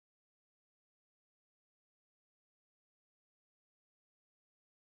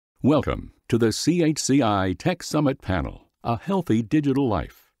Welcome to the CHCI Tech Summit panel, A Healthy Digital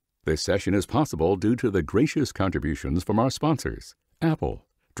Life. This session is possible due to the gracious contributions from our sponsors, Apple,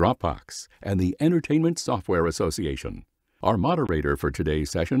 Dropbox, and the Entertainment Software Association. Our moderator for today's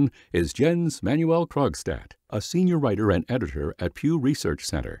session is Jens Manuel Krogstad, a senior writer and editor at Pew Research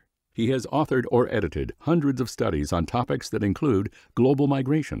Center. He has authored or edited hundreds of studies on topics that include global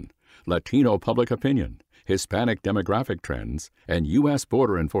migration, Latino public opinion, Hispanic demographic trends, and U.S.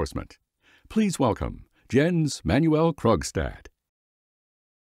 border enforcement. Please welcome Jens Manuel Krogstad.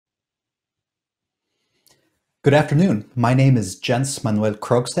 Good afternoon. My name is Jens Manuel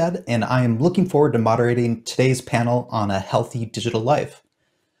Krogstad, and I am looking forward to moderating today's panel on a healthy digital life.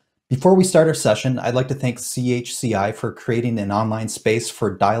 Before we start our session, I'd like to thank CHCI for creating an online space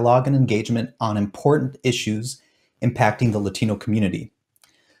for dialogue and engagement on important issues impacting the Latino community.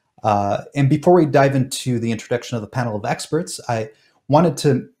 And before we dive into the introduction of the panel of experts, I wanted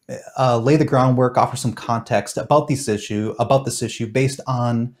to lay the groundwork, offer some context about this issue based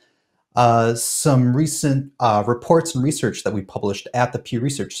on some recent reports and research that we published at the Pew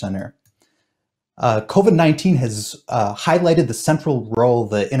Research Center. COVID-19 has highlighted the central role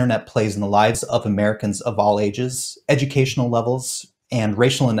the internet plays in the lives of Americans of all ages, educational levels, and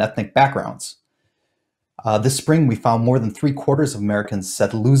racial and ethnic backgrounds. This spring, we found more than 3/4 of Americans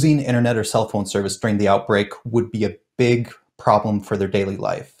said losing internet or cell phone service during the outbreak would be a big problem for their daily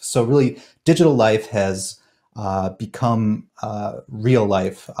life. So really, digital life has become real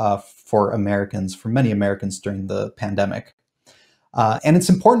life for many Americans during the pandemic. And it's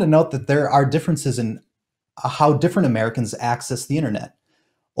important to note that there are differences in how different Americans access the internet.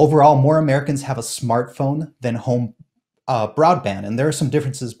 Overall, more Americans have a smartphone than home broadband, and there are some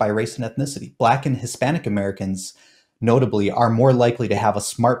differences by race and ethnicity. Black and Hispanic Americans, notably, are more likely to have a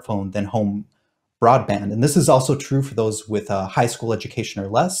smartphone than home broadband. And this is also true for those with a high school education or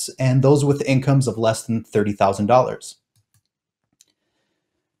less, and those with incomes of less than $30,000.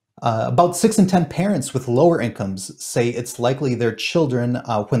 About 6 in 10 parents with lower incomes say it's likely their children,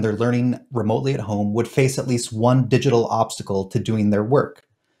 when they're learning remotely at home, would face at least one digital obstacle to doing their work.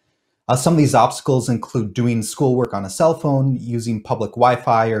 Some of these obstacles include doing schoolwork on a cell phone, using public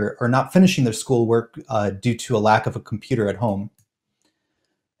Wi-Fi, or not finishing their schoolwork due to a lack of a computer at home.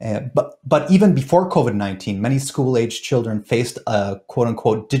 But even before COVID-19, many school-age children faced a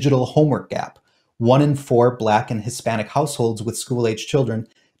quote-unquote digital homework gap. 1 in 4 Black and Hispanic households with school-age children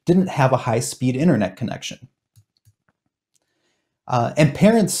didn't have a high-speed internet connection. And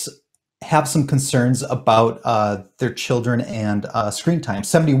parents have some concerns about their children and screen time.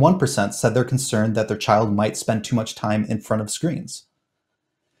 71% said they're concerned that their child might spend too much time in front of screens.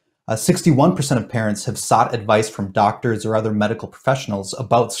 61% of parents have sought advice from doctors or other medical professionals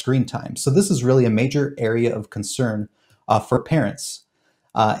about screen time. So this is really a major area of concern for parents.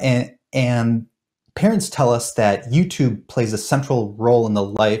 And parents tell us that YouTube plays a central role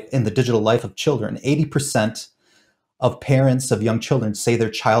in the digital life of children. 80% of parents of young children say their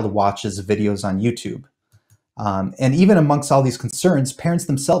child watches videos on YouTube. And even amongst all these concerns, parents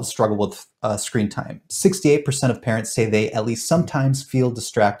themselves struggle with screen time. 68% of parents say they at least sometimes feel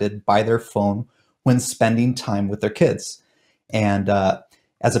distracted by their phone when spending time with their kids. And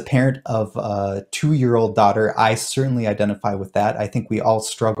as a parent of a 2-year-old daughter, I certainly identify with that. I think we all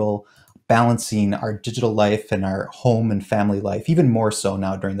struggle balancing our digital life and our home and family life, even more so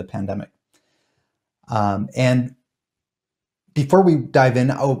now during the pandemic. And before we dive in,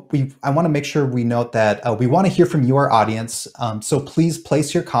 I want to make sure we note that we want to hear from you, our audience. So please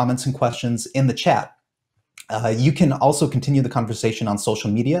place your comments and questions in the chat. You can also continue the conversation on social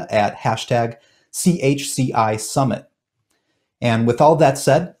media at #CHCI Summit. And with all that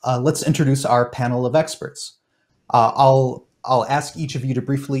said, let's introduce our panel of experts. I'll ask each of you to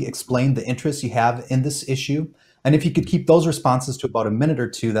briefly explain the interests you have in this issue. And if you could keep those responses to about a minute or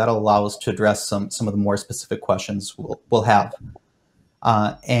two, that'll allow us to address some of the more specific questions we'll have.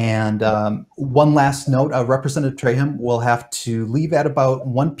 One last note, Representative Traham will have to leave at about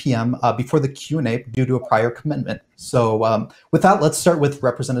 1 p.m. Before the Q&A due to a prior commitment. So with that, let's start with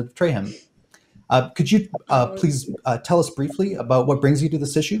Representative Traham. Could you please tell us briefly about what brings you to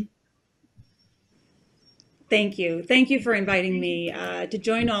this issue? Thank you. Thank you for inviting me to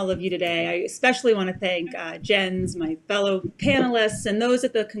join all of you today. I especially want to thank Jens, my fellow panelists, and those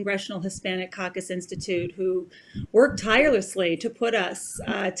at the Congressional Hispanic Caucus Institute who worked tirelessly to put us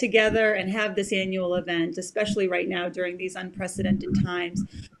together and have this annual event, especially right now during these unprecedented times.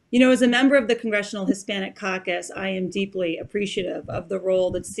 You know, as a member of the Congressional Hispanic Caucus, I am deeply appreciative of the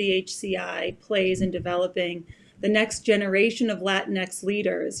role that CHCI plays in developing the next generation of Latinx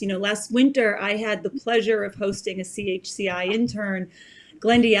leaders. You know, last winter, I had the pleasure of hosting a CHCI intern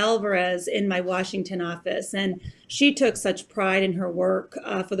Glendy Alvarez in my Washington office, and she took such pride in her work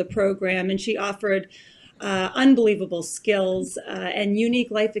for the program, and she offered unbelievable skills and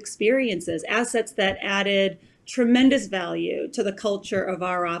unique life experiences, assets that added tremendous value to the culture of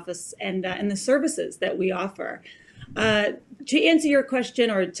our office and the services that we offer. To answer your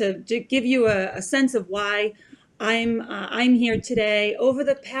question, or to give you a sense of why I'm here today, over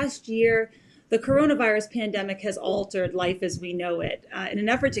the past year, the coronavirus pandemic has altered life as we know it. In an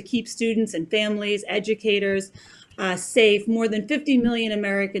effort to keep students and families, educators safe, more than 50 million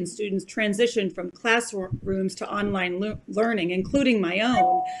American students transitioned from classrooms to online learning, including my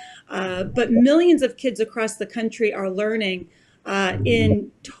own. But millions of kids across the country are learning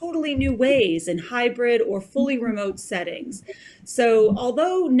in totally new ways, in hybrid or fully remote settings. So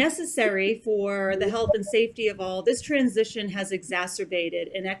although necessary for the health and safety of all, this transition has exacerbated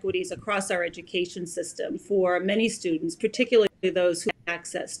inequities across our education system for many students, particularly those who have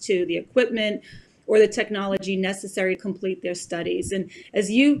access to the equipment or the technology necessary to complete their studies. And as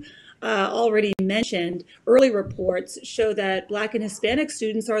you already mentioned, early reports show that Black and Hispanic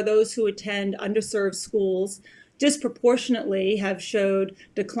students are those who attend underserved schools disproportionately have showed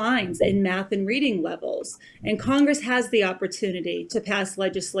declines in math and reading levels. And Congress has the opportunity to pass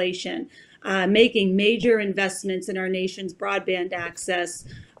legislation making major investments in our nation's broadband access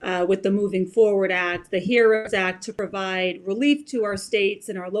with the Moving Forward Act, the HEROES Act, to provide relief to our states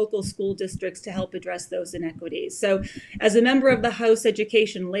and our local school districts to help address those inequities. So as a member of the House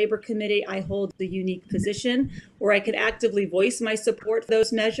Education Labor Committee, I hold the unique position where I can actively voice my support for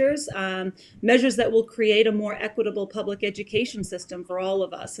those measures, measures that will create a more equitable public education system for all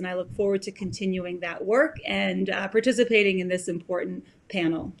of us. And I look forward to continuing that work and participating in this important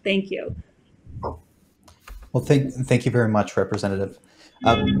panel. Thank you. Well, thank you very much, Representative.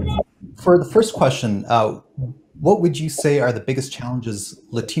 For the first question, what would you say are the biggest challenges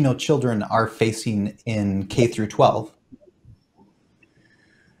Latino children are facing in K through 12?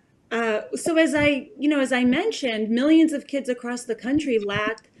 So as I mentioned, millions of kids across the country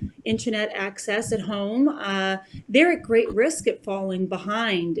lack internet access at home. They're at great risk at falling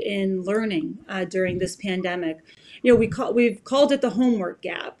behind in learning during this pandemic. We've called it the homework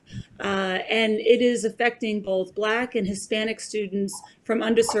gap, and it is affecting both Black and Hispanic students from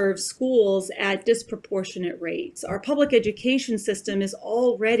underserved schools at disproportionate rates. Our public education system is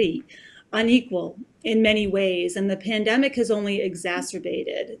already unequal in many ways, and the pandemic has only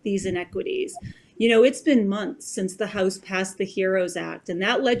exacerbated these inequities. It's been months since the House passed the HEROES Act, and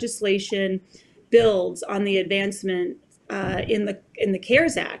that legislation builds on the advancement in the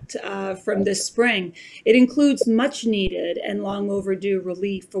CARES Act from this spring. It includes much needed and long overdue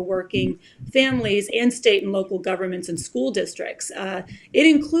relief for working families and state and local governments and school districts. It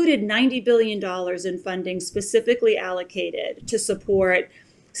included $90 billion in funding specifically allocated to support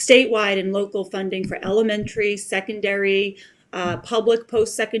statewide and local funding for elementary, secondary, public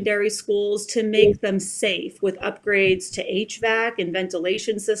post-secondary schools to make them safe with upgrades to HVAC and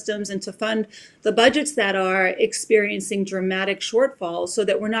ventilation systems, and to fund the budgets that are experiencing dramatic shortfalls so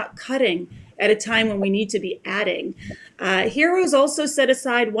that we're not cutting at a time when we need to be adding. HEROES also set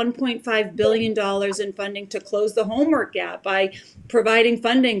aside $1.5 billion in funding to close the homework gap by providing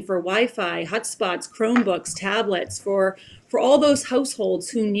funding for Wi-Fi, hotspots, Chromebooks, tablets for all those households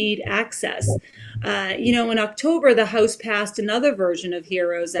who need access. In October, the House passed another version of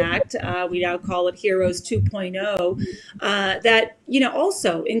HEROES Act. We now call it HEROES 2.0, that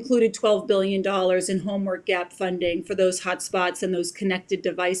also included $12 billion in homework gap funding for those hotspots and those connected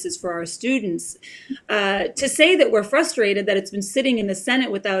devices for our students. To say that we're frustrated that it's been sitting in the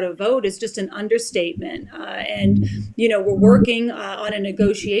Senate without a vote is just an understatement. And we're working on a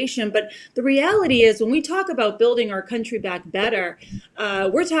negotiation. But the reality is, when we talk about building our country back better,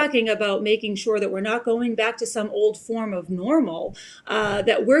 we're talking about making sure that we're not going back to some old form of normal,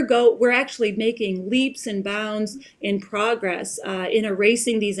 that we're actually making leaps and bounds in progress in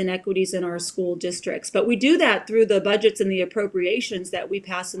erasing these inequities in our school districts. But we do that through the budgets and the appropriations that we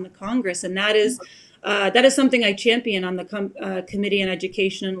pass in the Congress, and that is something I champion on the Committee on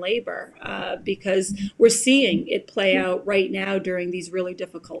Education and Labor, because we're seeing it play out right now during these really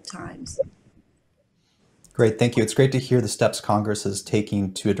difficult times. Great, thank you. It's great to hear the steps Congress is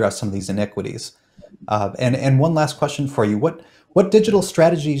taking to address some of these inequities. And one last question for you. What digital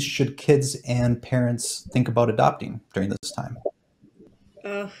strategies should kids and parents think about adopting during this time?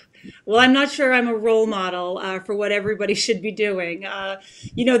 Uh, well, I'm not sure I'm a role model for what everybody should be doing.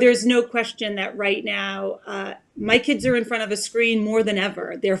 There's no question that right now my kids are in front of a screen more than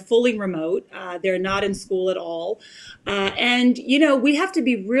ever. They're fully remote. They're not in school at all. We have to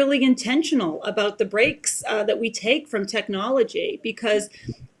be really intentional about the breaks that we take from technology because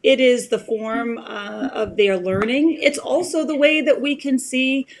it is the form of their learning. It's also the way that we can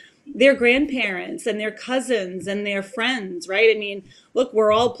see their grandparents and their cousins and their friends, right? I mean, look,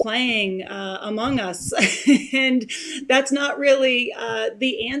 we're all playing Among Us, and that's not really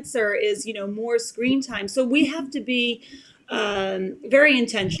the answer is, more screen time. So we have to be very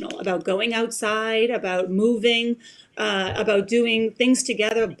intentional about going outside, about moving, about doing things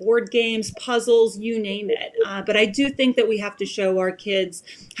together, board games, puzzles, you name it. But I do think that we have to show our kids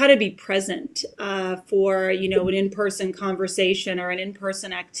how to be present for, an in-person conversation or an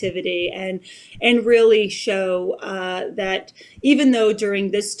in-person activity, and really show that even though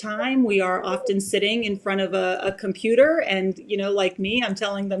during this time we are often sitting in front of a computer, and like me, I'm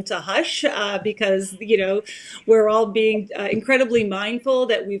telling them to hush because we're all being incredibly mindful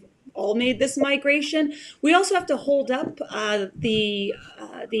that we've all made this migration. We also have to hold up the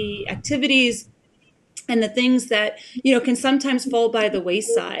activities and the things that can sometimes fall by the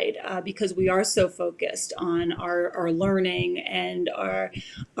wayside because we are so focused on our learning and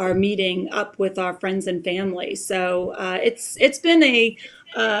our meeting up with our friends and family. So it's been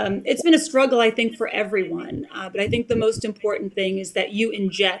a struggle, I think, for everyone. But I think the most important thing is that you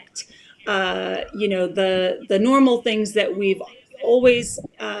inject the normal things that we've always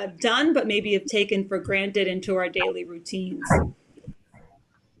done, but maybe have taken for granted into our daily routines.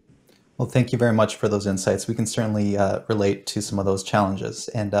 Well, thank you very much for those insights. We can certainly relate to some of those challenges.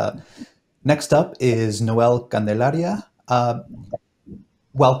 And next up is Noel Candelaria.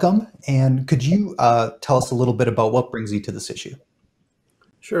 Welcome. And could you tell us a little bit about what brings you to this issue?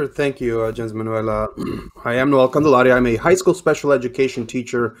 Sure. Thank you, Jens Manuel. I am Noel Candelaria. I'm a high school special education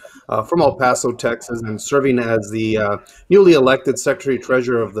teacher from El Paso, Texas, and serving as the newly elected Secretary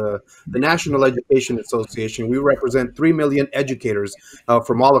Treasurer of the National Education Association. We represent 3 million educators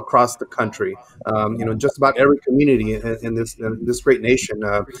from all across the country, just about every community in this great nation.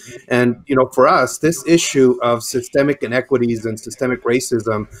 For us, this issue of systemic inequities and systemic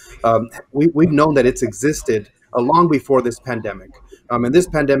racism, we've known that it's existed long before this pandemic. And this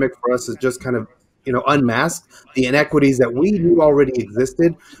pandemic for us is just kind of, unmasked the inequities that we knew already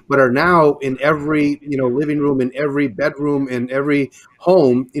existed, but are now in every, living room, in every bedroom, in every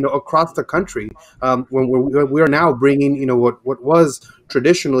home, across the country. When we are now bringing, what was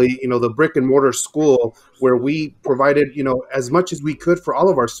traditionally, the brick and mortar school where we provided, as much as we could for all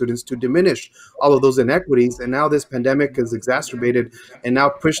of our students to diminish all of those inequities. And now this pandemic has exacerbated and now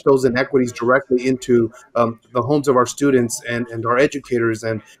pushed those inequities directly into the homes of our students and our educators.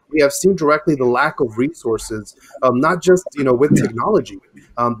 And we have seen directly the lack of resources, not just, with technology,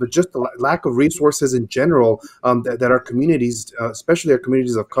 but just the lack of resources in general that our communities, especially our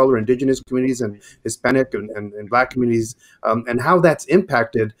communities of color, indigenous communities, and Hispanic and Black communities, and how that's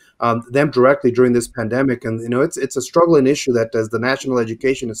impacted them directly during this pandemic. And it's a struggle and issue that, as the National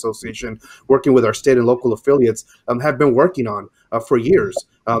Education Association, working with our state and local affiliates, have been working on for years.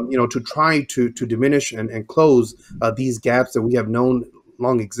 To try to diminish and close these gaps that we have known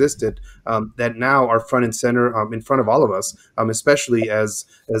long existed, that now are front and center in front of all of us, especially as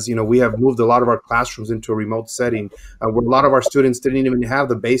we have moved a lot of our classrooms into a remote setting where a lot of our students didn't even have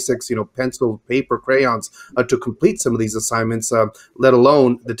the basics, pencil, paper, crayons to complete some of these assignments, let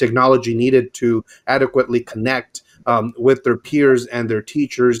alone the technology needed to adequately connect with their peers and their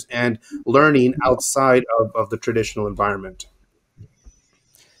teachers and learning outside of the traditional environment.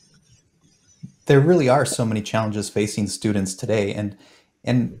 There really are so many challenges facing students today, and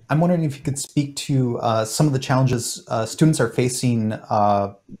I'm wondering if you could speak to some of the challenges students are facing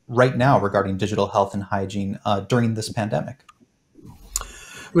right now regarding digital health and hygiene during this pandemic.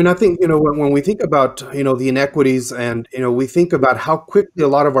 I mean, I think, when we think about, the inequities and, we think about how quickly a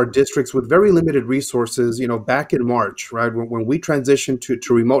lot of our districts with very limited resources, back in March, right, when we transitioned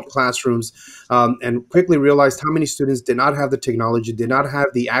to remote classrooms and quickly realized how many students did not have the technology, did not have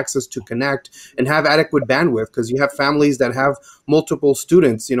the access to connect and have adequate bandwidth, because you have families that have multiple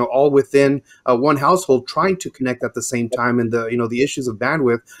students, all within one household trying to connect at the same time, and the issues of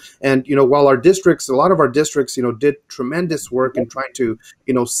bandwidth. And, while a lot of our districts, did tremendous work in trying to,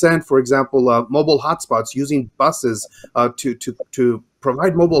 send, for example, mobile hotspots using buses to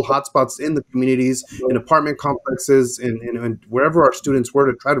provide mobile hotspots in the communities, in apartment complexes, and wherever our students were,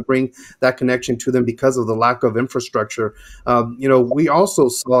 to try to bring that connection to them because of the lack of infrastructure. We also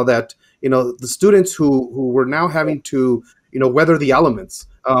saw that, the students who were now having to weather the elements.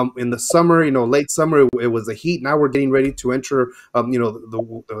 In the summer, late summer, it was the heat. Now we're getting ready to enter,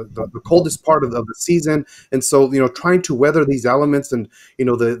 the coldest part of the season. And so, trying to weather these elements, and,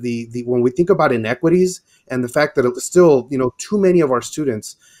 the when we think about inequities and the fact that it's still, too many of our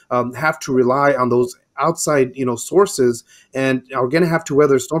students have to rely on those outside, sources, and are going to have to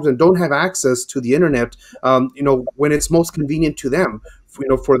weather storms and don't have access to the internet, when it's most convenient to them,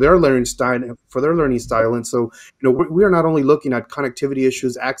 for their learning style. And so, we are not only looking at connectivity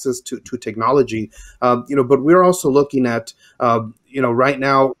issues, access to technology, but we're also looking at, right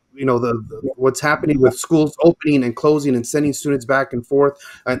now, what's happening with schools opening and closing and sending students back and forth,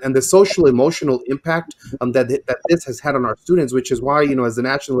 and the social emotional impact that this has had on our students, which is why, as the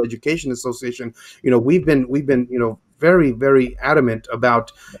National Education Association, we've been very, very adamant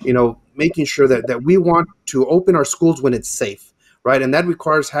about, making sure that we want to open our schools when it's safe. Right, and that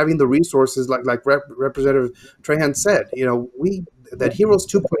requires having the resources, like Representative Trahan said. That Heroes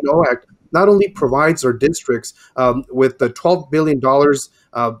 2.0 Act not only provides our districts with the $12 billion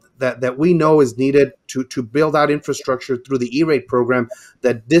that we know is needed to build out infrastructure through the E-rate program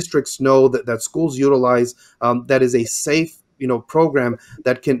that districts know that schools utilize, that is a safe program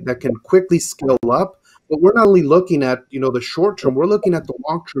that can quickly scale up. But we're not only looking at the short term, we're looking at the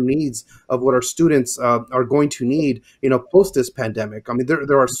long term needs of what our students are going to need post this pandemic. I mean,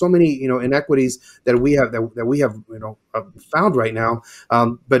 there are so many inequities that we have found right now.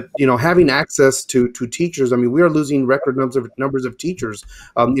 But having access to teachers. I mean, we are losing record numbers of teachers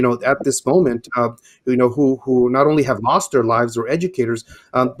at this moment. Who not only have lost their lives, or educators,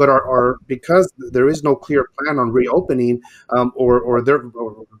 but are because there is no clear plan on reopening,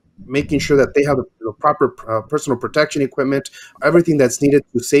 or making sure that they have the proper personal protection equipment, everything that's needed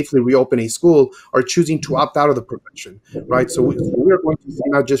to safely reopen a school, are choosing to opt out of the profession, right? So we are going to see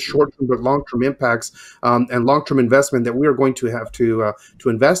not just short-term but long-term impacts, and long-term investment that we are going to have to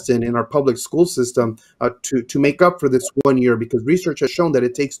invest in our public school system to make up for this 1 year, because research has shown that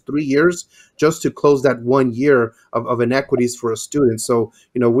it takes 3 years just to close that 1 year of inequities for a student. So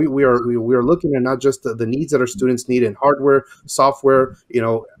we are looking at not just the needs that our students need in hardware, software,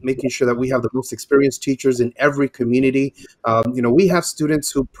 making sure that we have the most experienced teachers in every community. We have students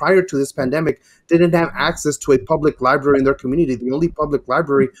who, prior to this pandemic, didn't have access to a public library in their community. The only public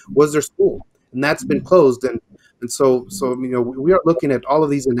library was their school, and that's been closed. And so we are looking at all of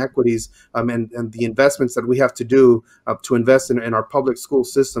these inequities, and the investments that we have to do to invest in our public school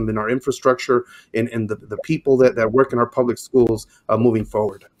system, in our infrastructure, in the people that work in our public schools moving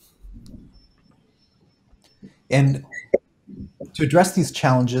forward. And to address these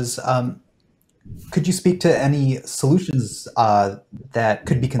challenges, could you speak to any solutions that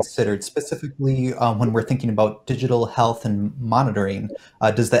could be considered, specifically when we're thinking about digital health and monitoring?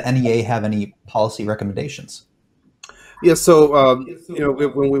 Does the NEA have any policy recommendations? Yeah, so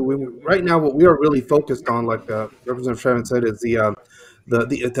when we right now, what we are really focused on, like Representative Trahan said, is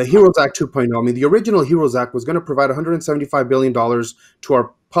the Heroes Act 2.0. I mean, the original Heroes Act was going to provide $175 billion to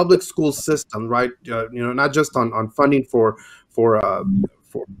our public school system, right? Not just on funding for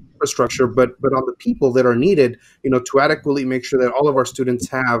infrastructure, but on the people that are needed, to adequately make sure that all of our students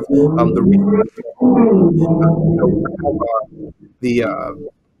have the resources.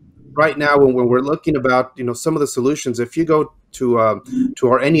 Right now, when we're looking about some of the solutions, if you go to our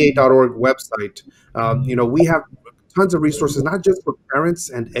NEA.org website, we have tons of resources, not just for parents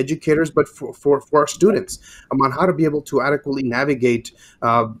and educators, but for our students, on how to be able to adequately navigate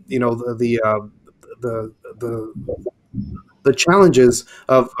the challenges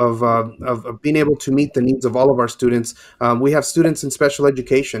of being able to meet the needs of all of our students. We have students in special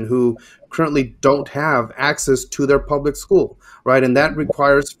education who currently don't have access to their public school, right? And that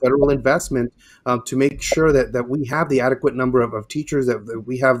requires federal investment to make sure that we have the adequate number of teachers, that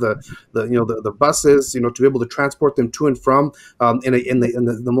we have the buses, to be able to transport them to and from in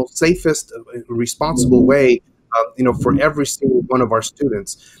the most safest, responsible way. For every single one of our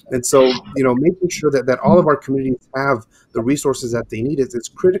students. And so, making sure that all of our communities have the resources that they need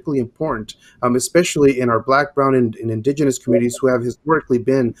is critically important, especially in our Black, Brown, and Indigenous communities who have historically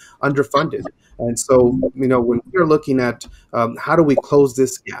been underfunded. And so, when we are looking at how do we close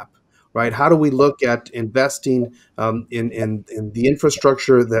this gap, right? How do we look at investing in the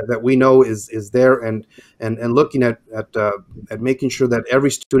infrastructure that we know is there, and looking at making sure that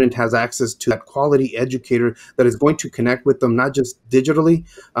every student has access to that quality educator that is going to connect with them, not just digitally,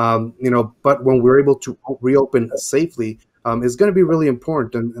 but when we're able to reopen safely, is going to be really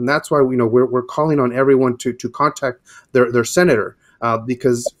important. And that's why we're calling on everyone to contact their senator.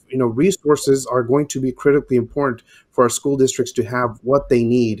 because resources are going to be critically important for our school districts to have what they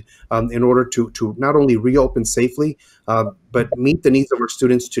need in order to not only reopen safely, but meet the needs of our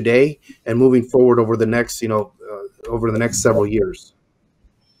students today and moving forward over the next several years.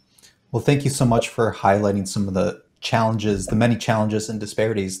 Well, thank you so much for highlighting some of the challenges, the many challenges and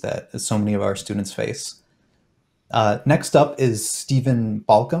disparities that so many of our students face. Next up is Stephen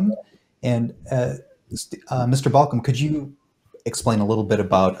Balcom. And Mr. Balcom, could you explain a little bit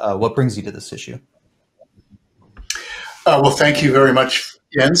about what brings you to this issue? Well, thank you very much,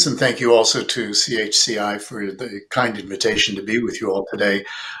 Jens, and thank you also to CHCI for the kind invitation to be with you all today.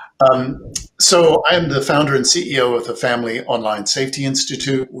 So I am the founder and CEO of the Family Online Safety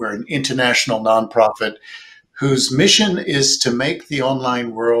Institute. We're an international nonprofit whose mission is to make the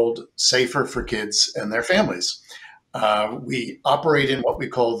online world safer for kids and their families. We operate in what we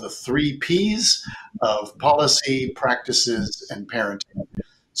call the 3 Ps of policy, practices, and parenting.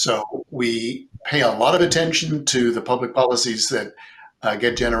 So we pay a lot of attention to the public policies that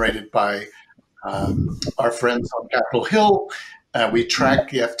get generated by our friends on Capitol Hill. We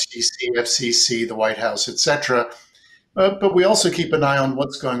track the FTC, FCC, the White House, etc. But we also keep an eye on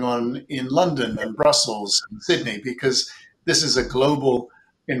what's going on in London and Brussels and Sydney, because this is a global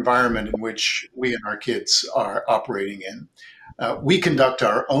environment in which we and our kids are operating in. We conduct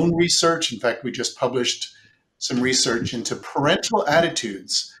our own research. In fact, we just published some research into parental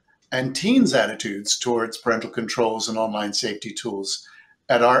attitudes and teens' attitudes towards parental controls and online safety tools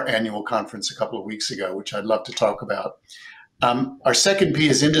at our annual conference a couple of weeks ago, which I'd love to talk about. Our second P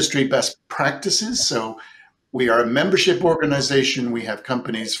is industry best practices. So we are a membership organization. We have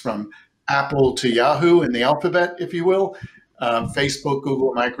companies from Apple to Yahoo in the alphabet, if you will, Facebook,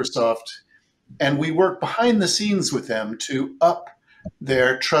 Google, Microsoft, and we work behind the scenes with them to up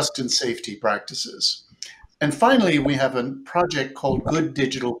their trust and safety practices. And finally, we have a project called Good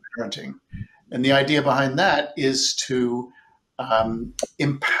Digital Parenting. And the idea behind that is to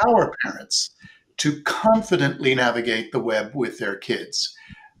empower parents to confidently navigate the web with their kids.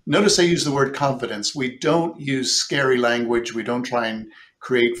 Notice I use the word confidence. We don't use scary language. We don't try and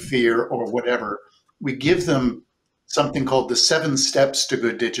create fear or whatever. We give them something called the 7 steps to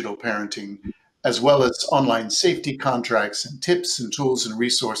good digital parenting, as well as online safety contracts and tips and tools and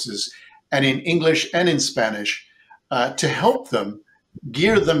resources, and in English and in Spanish, to help them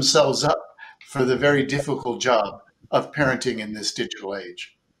gear themselves up for the very difficult job of parenting in this digital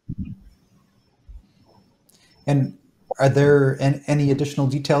age. And are there any additional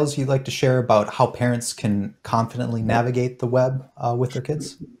details you'd like to share about how parents can confidently navigate the web with their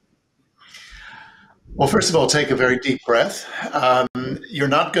kids? Well, first of all, take a very deep breath. You're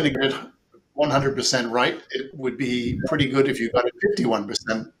not going to get 100% right. It would be pretty good if you got it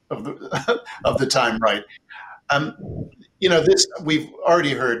 51% of the time right. This we've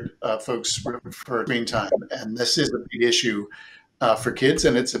already heard folks refer to screen time, and this is a big issue for kids,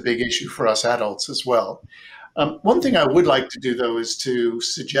 and it's a big issue for us adults as well. One thing I would like to do, though, is to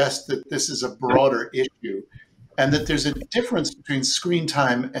suggest that this is a broader issue and that there's a difference between screen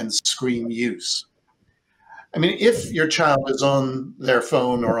time and screen use. I mean, if your child is on their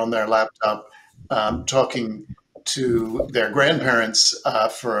phone or on their laptop talking to their grandparents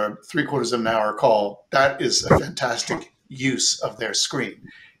for a 3/4 of an hour call, that is a fantastic use of their screen.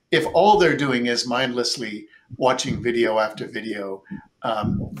 If all they're doing is mindlessly watching video after video,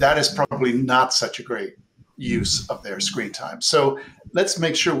 that is probably not such a great use of their screen time. So let's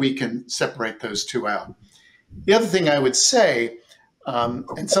make sure we can separate those two out. The other thing I would say,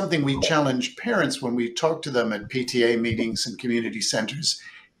 and something we challenge parents when we talk to them at PTA meetings and community centers,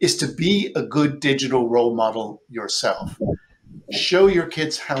 is to be a good digital role model yourself. Show your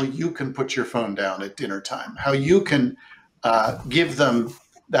kids how you can put your phone down at dinner time, how you can give them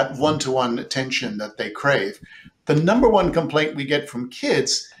that one-to-one attention that they crave. The number one complaint we get from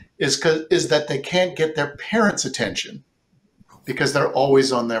kids is that they can't get their parents' attention because they're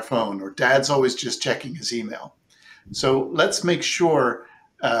always on their phone, or dad's always just checking his email. So let's make sure,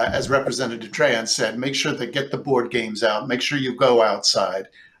 as Representative Trahan said, make sure they get the board games out, make sure you go outside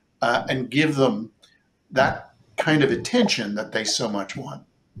and give them that kind of attention that they so much want.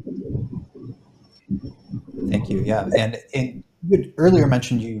 Thank you. Yeah. And you had earlier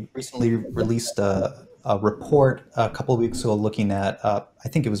mentioned you recently released a report a couple of weeks ago looking at, I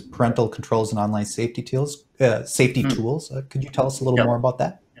think it was parental controls and online safety tools. Could you tell us a little more about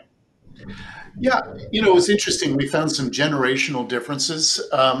that? Yeah, it was interesting. We found some generational differences.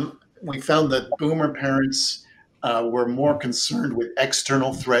 We found that boomer parents were more concerned with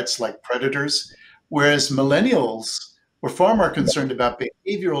external threats like predators, whereas millennials were far more concerned about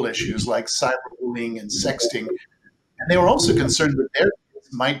behavioral issues like cyberbullying and sexting. And they were also concerned that their kids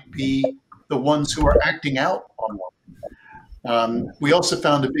might be the ones who are acting out online. We also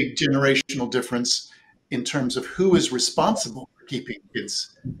found a big generational difference in terms of who is responsible for keeping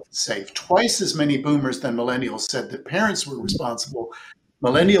kids safe. Twice as many boomers than millennials said that parents were responsible.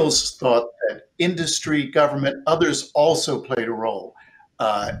 Millennials thought that industry, government, others also played a role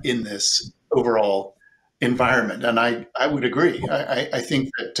in this overall environment. And I would agree. I think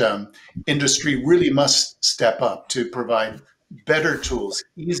that industry really must step up to provide better tools,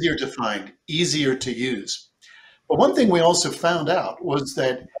 easier to find, easier to use. But one thing we also found out was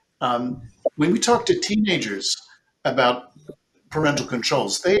that when we talk to teenagers about parental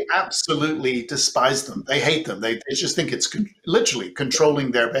controls, they absolutely despise them. They hate them. They just think it's literally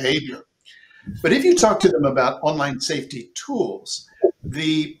controlling their behavior. But if you talk to them about online safety tools,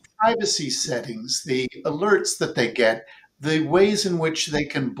 the privacy settings, the alerts that they get, the ways in which they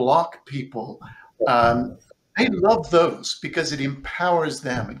can block people, they love those because it empowers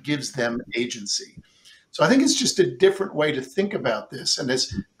them. It gives them agency. So I think it's just a different way to think about this. And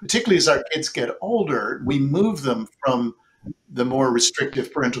particularly as our kids get older, we move them from the more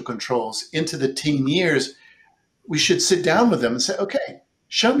restrictive parental controls into the teen years. We should sit down with them and say, okay,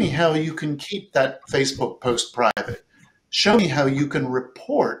 show me how you can keep that Facebook post private. Show me how you can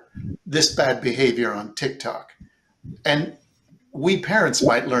report this bad behavior on TikTok. And we parents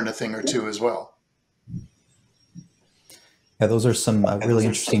might learn a thing or two as well. Yeah, those are some really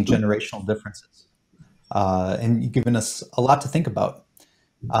interesting generational differences. And you've given us a lot to think about.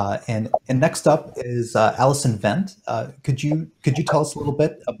 And next up is Allison Vent. Could you tell us a little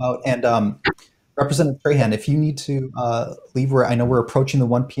bit about, and Representative Trahan, if you need to leave, I know we're approaching the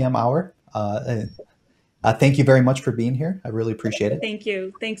 1 p.m. hour. Thank you very much for being here. I really appreciate it. Thank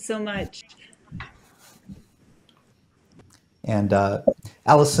you. Thanks so much. And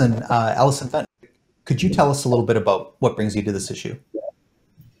Allison Vent, could you tell us a little bit about what brings you to this issue?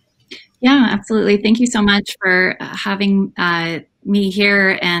 Yeah, absolutely. Thank you so much for having me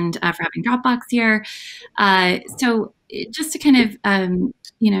here and for having Dropbox here. So just to kind of,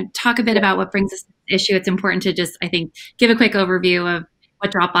 talk a bit about what brings us to this issue, it's important to just, I think, give a quick overview of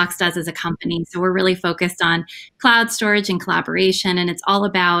what Dropbox does as a company. So we're really focused on cloud storage and collaboration, and it's all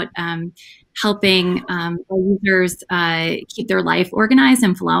about helping users keep their life organized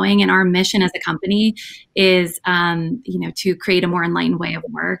and flowing. And our mission as a company is, to create a more enlightened way of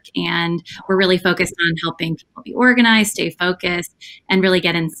work. And we're really focused on helping people be organized, stay focused, and really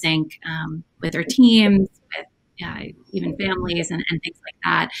get in sync with their teams, with even families and things like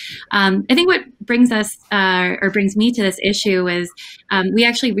that. I think what brings us or brings me to this issue is we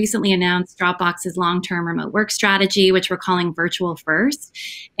actually recently announced Dropbox's long-term remote work strategy, which we're calling Virtual First.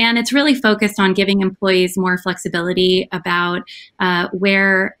 And it's really focused on giving employees more flexibility about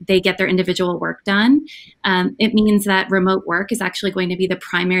where they get their individual work done. It means that remote work is actually going to be the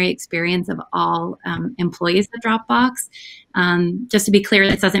primary experience of all employees at Dropbox. Just to be clear,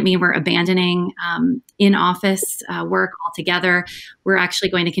 this doesn't mean we're abandoning in-office work altogether. We're actually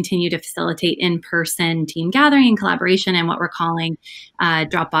going to continue to facilitate in-person team gathering and collaboration in what we're calling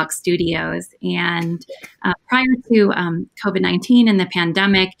Dropbox Studios. And prior to COVID-19 and the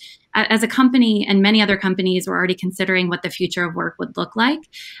pandemic, as a company and many other companies were already considering what the future of work would look like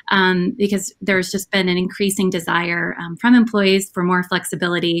because there's just been an increasing desire from employees for more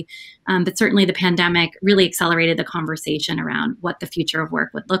flexibility. But certainly the pandemic really accelerated the conversation around what the future of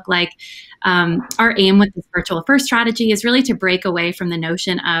work would look like. Our aim with this Virtual First strategy is really to break away from the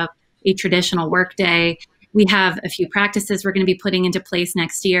notion of a traditional workday. We have a few practices we're going to be putting into place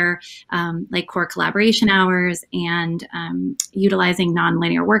next year, like core collaboration hours and utilizing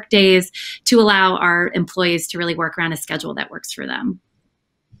nonlinear work days to allow our employees to really work around a schedule that works for them.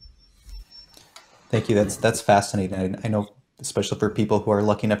 Thank you. That's fascinating. I know, especially for people who are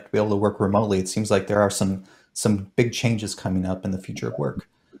lucky enough to be able to work remotely, it seems like there are some big changes coming up in the future of work.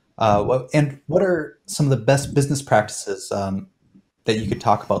 And what are some of the best business practices that you could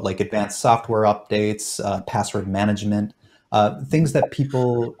talk about, like advanced software updates, password management, things that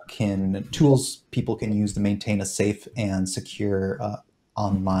tools people can use to maintain a safe and secure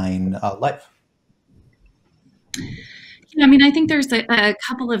online life? I think there's a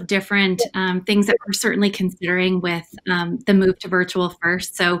couple of different things that we're certainly considering with the move to Virtual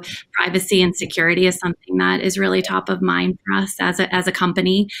First. So privacy and security is something that is really top of mind for us as a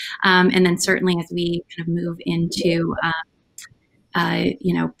company. And then certainly as we kind of move into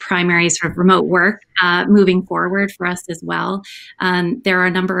primary sort of remote work moving forward for us as well. There are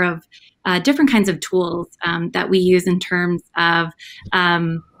a number of different kinds of tools that we use in terms of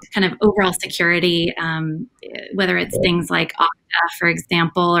kind of overall security, whether it's things like Okta, for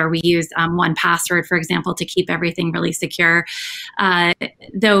example, or we use 1Password, for example, to keep everything really secure.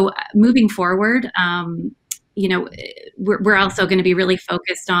 Though moving forward, we're also going to be really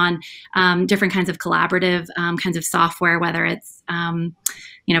focused on different kinds of collaborative kinds of software, whether it's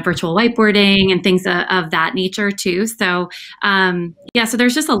virtual whiteboarding and things of that nature too. So so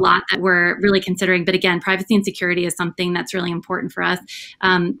there's just a lot that we're really considering. But again, privacy and security is something that's really important for us,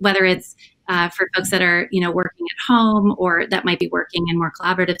 whether it's for folks that are working at home or that might be working in more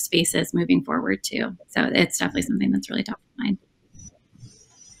collaborative spaces moving forward too. So it's definitely something that's really top of mind.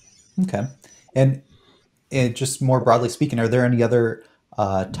 Okay. And just more broadly speaking, are there any other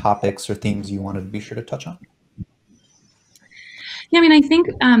topics or themes you wanted to be sure to touch on? Yeah, I mean, I think,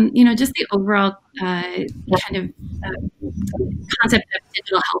 just the overall kind of concept of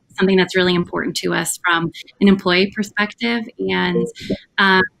digital health is something that's really important to us from an employee perspective. And,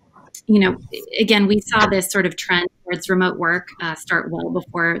 again, we saw this sort of trend towards remote work start well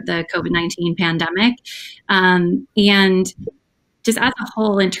before the COVID-19 pandemic. And just as a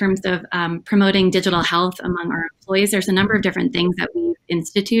whole, in terms of promoting digital health among our employees, there's a number of different things that we've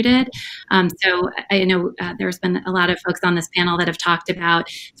instituted. So I know there's been a lot of folks on this panel that have talked about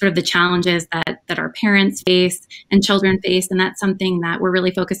sort of the challenges that our parents face and children face, and that's something that we're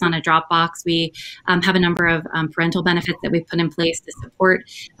really focused on at Dropbox. We have a number of parental benefits that we've put in place to support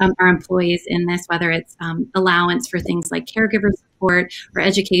our employees in this, whether it's allowance for things like caregiver support or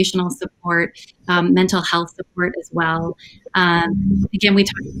educational support, mental health support as well. Again, we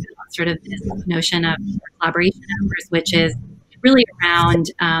talked about sort of this notion of collaboration hours, which is really around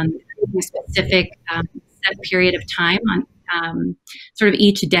a specific set period of time on sort of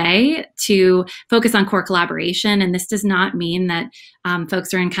each day to focus on core collaboration. And this does not mean that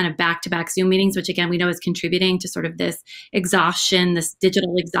folks are in kind of back-to-back Zoom meetings, which again, we know is contributing to sort of this exhaustion, this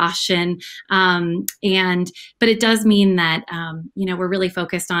digital exhaustion. But it does mean that, we're really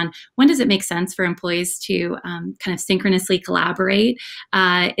focused on when does it make sense for employees to kind of synchronously collaborate.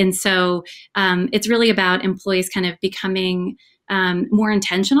 And so it's really about employees kind of becoming more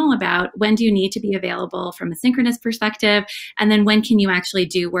intentional about when do you need to be available from a synchronous perspective, and then when can you actually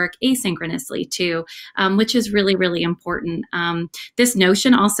do work asynchronously too, which is really, really important. This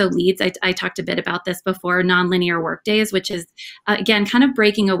notion also leads, I talked a bit about this before, nonlinear work days, which is, again, kind of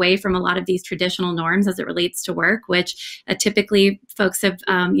breaking away from a lot of these traditional norms as it relates to work, which typically folks have,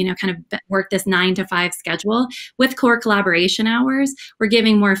 kind of worked this 9 to 5 schedule. With core collaboration hours, we're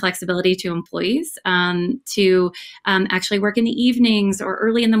giving more flexibility to employees to actually work in the evenings or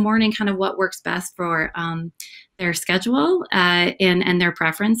early in the morning, kind of what works best for their schedule and their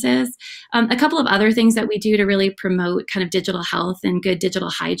preferences. A couple of other things that we do to really promote kind of digital health and good digital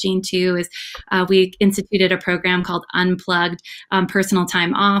hygiene too is we instituted a program called Unplugged Personal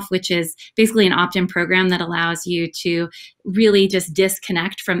Time Off, which is basically an opt-in program that allows you to really just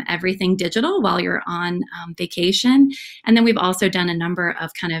disconnect from everything digital while you're on vacation. And then we've also done a number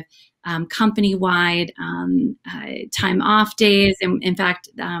of kind of company-wide time off days. In fact,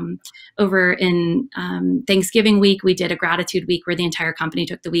 over in Thanksgiving week, we did a gratitude week where the entire company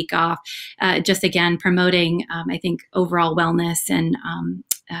took the week off, just again promoting, I think, overall wellness and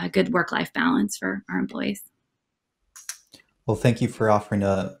good work-life balance for our employees. Well, thank you for offering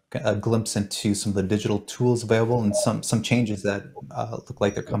a glimpse into some of the digital tools available and some changes that look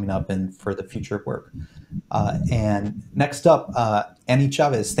like they're coming up and for the future of work. And next up, Annie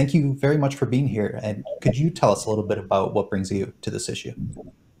Chavez, thank you very much for being here. And could you tell us a little bit about what brings you to this issue?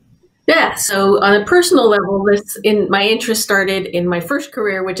 Yeah, so on a personal level, my interest started in my first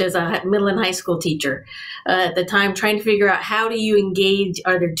career, which is a middle and high school teacher. At the time, trying to figure out how do you engage,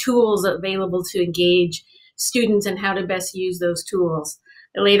 are there tools available to engage students and how to best use those tools.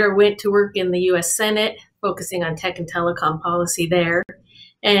 I later went to work in the U.S. Senate, focusing on tech and telecom policy there,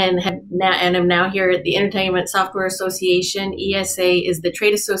 and am now here at the Entertainment Software Association. ESA is the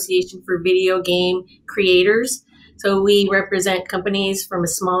trade association for video game creators. So we represent companies from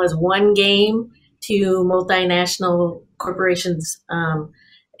as small as one game to multinational corporations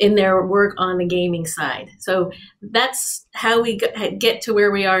in their work on the gaming side. So that's how we get to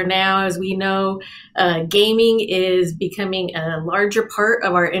where we are now. As we know, gaming is becoming a larger part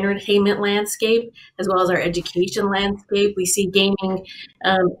of our entertainment landscape, as well as our education landscape. We see gaming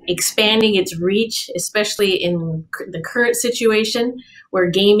expanding its reach, especially in the current situation, where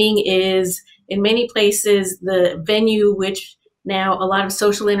gaming is, in many places, the venue which now a lot of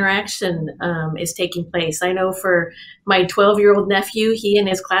social interaction is taking place. I know for my 12-year-old nephew, he and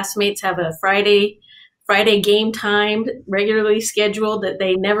his classmates have a Friday game time regularly scheduled that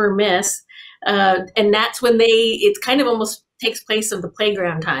they never miss. And that's when it kind of almost takes place of the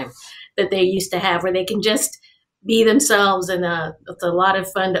playground time that they used to have, where they can just be themselves. And it's a lot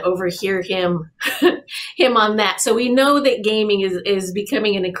of fun to overhear him on that. So we know that gaming is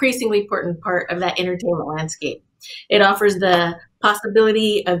becoming an increasingly important part of that entertainment landscape. It offers the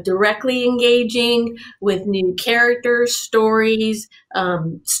possibility of directly engaging with new characters, stories,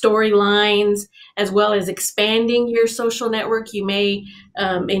 storylines, as well as expanding your social network. You may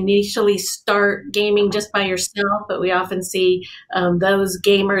initially start gaming just by yourself, but we often see those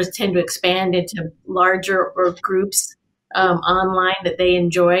gamers tend to expand into larger or groups online that they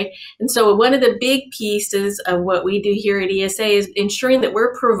enjoy. And so one of the big pieces of what we do here at ESA is ensuring that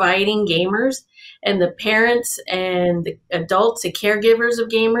we're providing gamers and the parents and the adults, the caregivers of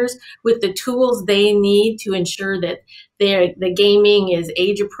gamers, with the tools they need to ensure that the gaming is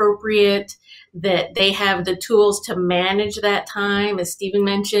age appropriate, that they have the tools to manage that time. As Stephen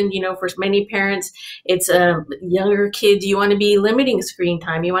mentioned, for many parents, it's younger kids, you want to be limiting screen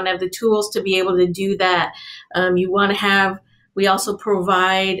time. You want to have the tools to be able to do that. We also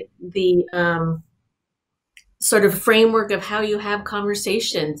provide the sort of framework of how you have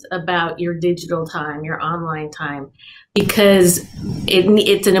conversations about your digital time, your online time, because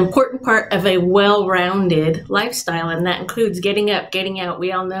it's an important part of a well-rounded lifestyle, and that includes getting up, getting out.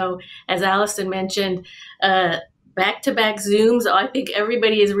 We all know, as Allison mentioned, back-to-back Zooms. I think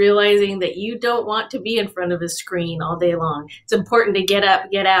everybody is realizing that you don't want to be in front of a screen all day long. It's important to get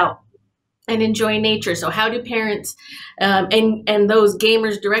up, get out, and enjoy nature. So how do parents and those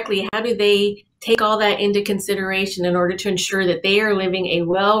gamers directly, how do they take all that into consideration in order to ensure that they are living a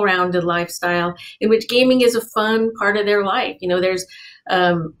well-rounded lifestyle in which gaming is a fun part of their life? There's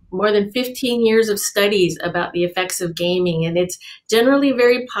more than 15 years of studies about the effects of gaming, and it's generally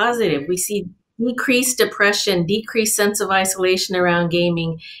very positive. We see decreased depression, decreased sense of isolation around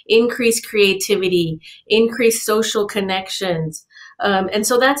gaming, increased creativity, increased social connections. And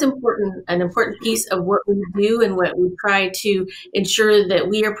so that's an important piece of what we do and what we try to ensure that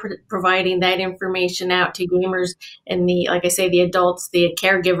we are providing that information out to gamers and like I say, the adults, the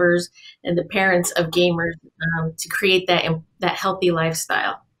caregivers, and the parents of gamers to create that healthy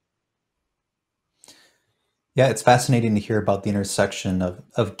lifestyle. Yeah, it's fascinating to hear about the intersection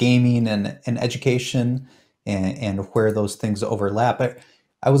of gaming and education and where those things overlap.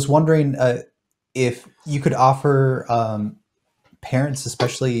 I was wondering if you could offer parents,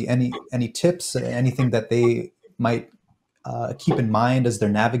 especially any tips, anything that they might keep in mind as they're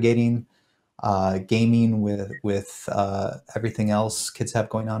navigating gaming with everything else kids have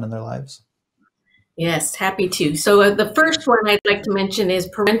going on in their lives? Yes, happy to. So the first one I'd like to mention is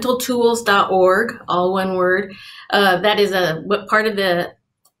parentaltools.org, all one word. That is what part of the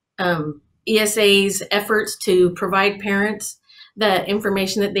ESA's efforts to provide parents the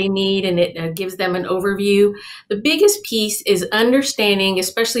information that they need, and it gives them an overview. The biggest piece is understanding,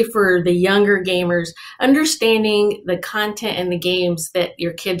 especially for the younger gamers, understanding the content and the games that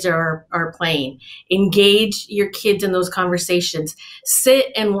your kids are playing. Engage your kids in those conversations. Sit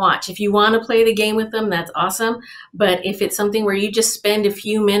and watch. If you want to play the game with them, that's awesome. But if it's something where you just spend a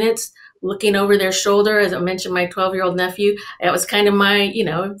few minutes looking over their shoulder, as I mentioned, my 12-year-old nephew, that was kind of my,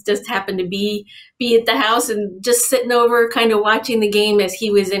 just happened to be at the house and just sitting over, kind of watching the game as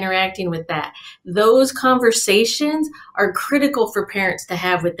he was interacting with that. Those conversations are critical for parents to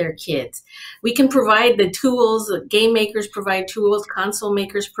have with their kids. We can provide the tools, game makers provide tools, console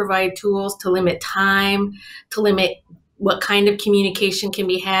makers provide tools to limit time, to limit what kind of communication can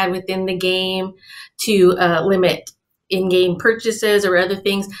be had within the game, to limit in-game purchases or other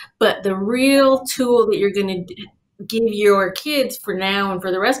things. But the real tool that you're going to give your kids for now and for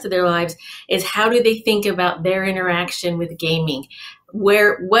the rest of their lives is how do they think about their interaction with gaming?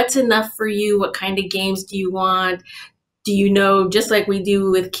 What's enough for you? What kind of games do you want? Do you know, just like we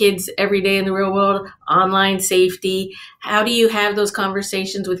do with kids every day in the real world, online safety? How do you have those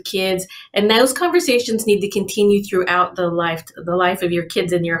conversations with kids? And those conversations need to continue throughout the life of your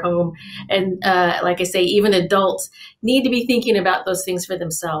kids in your home. And like I say, even adults need to be thinking about those things for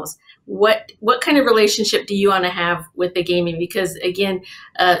themselves. What kind of relationship do you want to have with the gaming? Because again,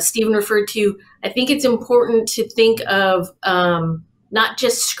 Stephen referred to, I think it's important to think of not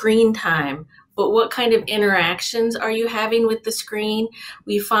just screen time, but what kind of interactions are you having with the screen?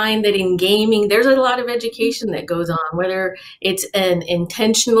 We find that in gaming, there's a lot of education that goes on, whether it's an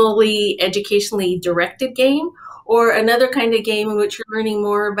intentionally educationally directed game or another kind of game in which you're learning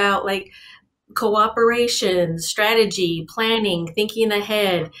more about like cooperation, strategy, planning, thinking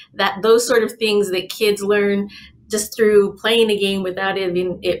ahead, those sort of things that kids learn just through playing a game without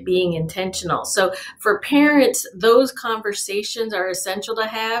it being intentional. So for parents, those conversations are essential to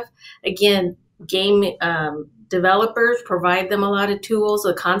have. Again, game developers provide them a lot of tools.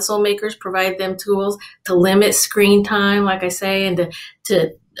 The console makers provide them tools to limit screen time, like I say, and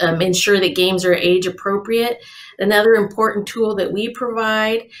to ensure that games are age appropriate. Another important tool that we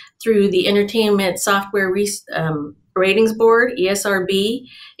provide through the Entertainment Software Ratings Board, ESRB,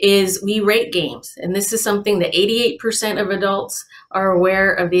 is we rate games. And this is something that 88% of adults are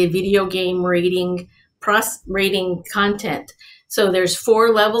aware of, the video game rating content. So there's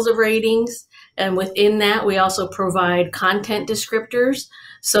 4 levels of ratings. And within that, we also provide content descriptors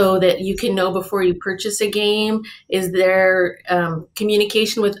so that you can know before you purchase a game, is there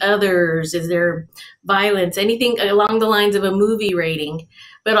communication with others? Is there violence? Anything along the lines of a movie rating,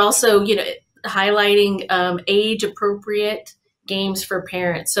 but also, highlighting age-appropriate games for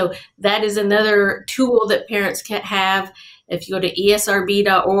parents. So that is another tool that parents can have. If you go to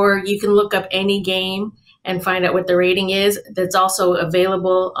esrb.org, you can look up any game and find out what the rating is. That's also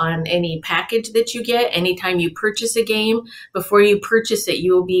available on any package that you get. Anytime you purchase a game, before you purchase it,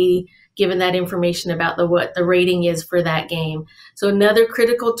 you will be given that information about what the rating is for that game. So another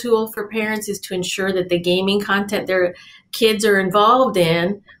critical tool for parents is to ensure that the gaming content their kids are involved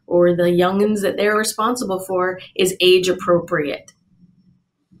in, or the youngins that they're responsible for, is age appropriate.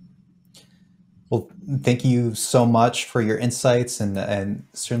 Well, thank you so much for your insights, and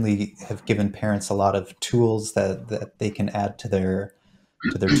certainly have given parents a lot of tools that they can add to their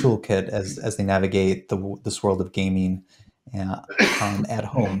toolkit as they navigate this world of gaming at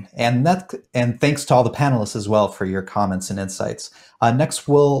home. And thanks to all the panelists as well for your comments and insights. Next,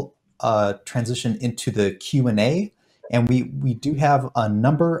 we'll transition into the Q&A, and we do have a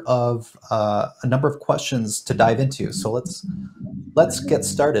number of questions to dive into. So let's get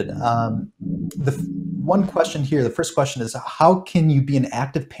started. The one question here, the first question is, how can you be an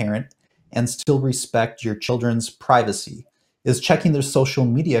active parent and still respect your children's privacy? Is checking their social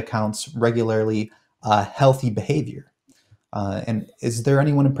media accounts regularly healthy behavior? And is there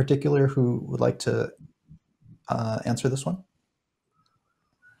anyone in particular who would like to answer this one?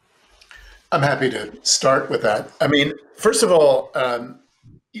 I'm happy to start with that. I mean, first of all,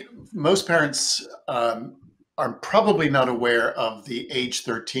 most parents are probably not aware of the age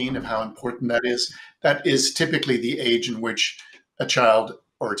 13, of how important that is. That is typically the age in which a child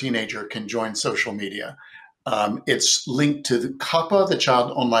or a teenager can join social media. It's linked to the COPPA, the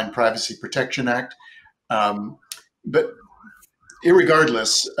Child Online Privacy Protection Act. But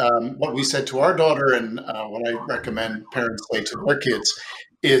irregardless, what we said to our daughter, and what I recommend parents say to their kids,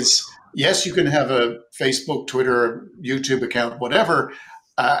 is yes, you can have a Facebook, Twitter, YouTube account, whatever,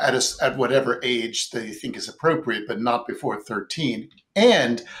 at whatever age they think is appropriate, but not before 13.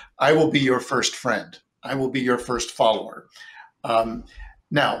 And I will be your first friend. I will be your first follower.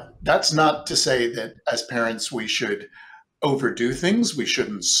 Now, that's not to say that as parents we should overdo things. We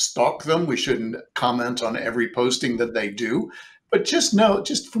shouldn't stalk them. We shouldn't comment on every posting that they do. But just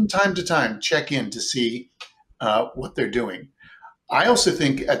from time to time, check in to see what they're doing. I also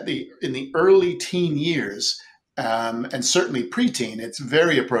think in the early teen years, and certainly preteen, it's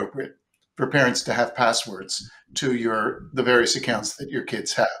very appropriate for parents to have passwords to the various accounts that your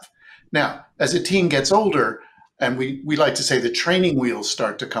kids have. Now, as a teen gets older, and we like to say the training wheels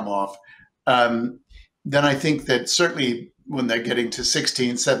start to come off, then I think that certainly when they're getting to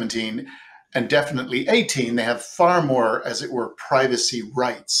 16, 17, and definitely 18, they have far more, as it were, privacy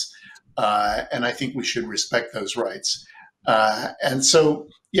rights. And I think we should respect those rights. And so,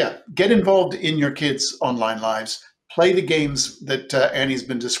 yeah, get involved in your kids' online lives. Play the games that Annie's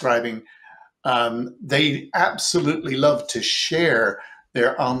been describing. They absolutely love to share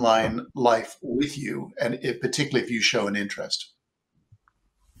their online life with you, and particularly if you show an interest.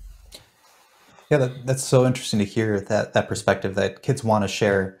 Yeah, that's so interesting to hear that perspective, that kids want to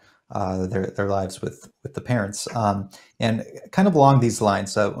share their lives with the parents. And kind of along these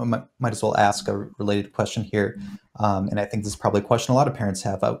lines, I might as well ask a related question here. And I think this is probably a question a lot of parents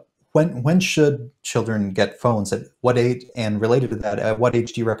have. When should children get phones? At what age? And related to that, at what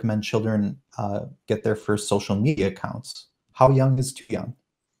age do you recommend children get their first social media accounts? How young is too young?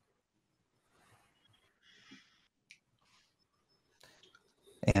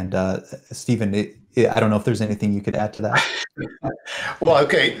 And Stephen, I don't know if there's anything you could add to that. Well,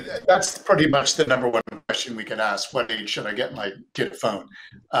 okay, that's pretty much the number one question we can ask. What age should I get my kid a phone?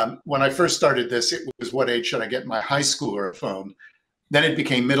 When I first started this, it was what age should I get my high schooler a phone? Then it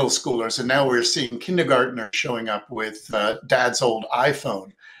became middle schoolers, and now we're seeing kindergartners showing up with dad's old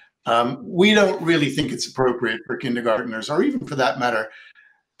iPhone. We don't really think it's appropriate for kindergartners, or even for that matter,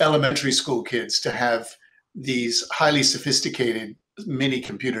 elementary school kids, to have these highly sophisticated mini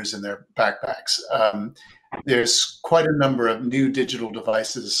computers in their backpacks. There's quite a number of new digital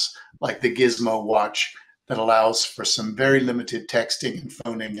devices like the Gizmo watch that allows for some very limited texting and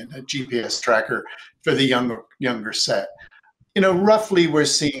phoning and a GPS tracker for the younger set. You know, roughly we're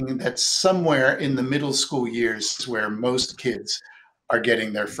seeing that somewhere in the middle school years is where most kids are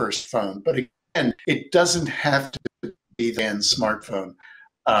getting their first phone. But again, it doesn't have to be the smartphone.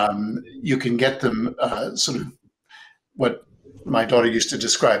 You can get them sort of what my daughter used to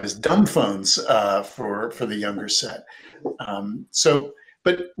describe as dumb phones for the younger set.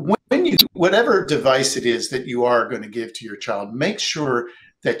 But when you, whatever device it is that you are going to give to your child, make sure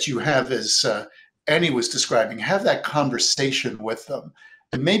that you have, as Annie was describing, have that conversation with them.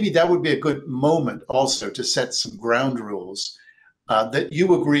 And maybe that would be a good moment also to set some ground rules that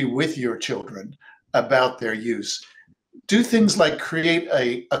you agree with your children about their use. Do things like create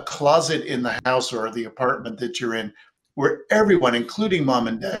a closet in the house or the apartment that you're in where everyone, including mom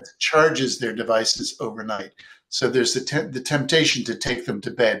and dad, charges their devices overnight. So there's the temptation to take them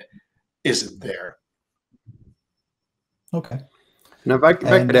to bed isn't there. Okay. Now, if I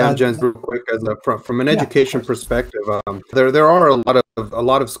could add, Jens, real quick, as from an education perspective, there are a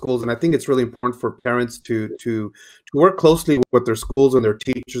lot of schools, and I think it's really important for parents to work closely with their schools and their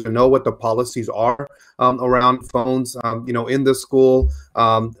teachers and know what the policies are around phones, you know, in the school.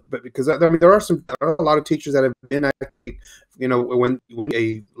 But because I mean, there are a lot of teachers that have been, you know, when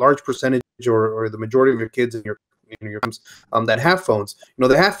a large percentage or the majority of your kids in your that have phones, you know,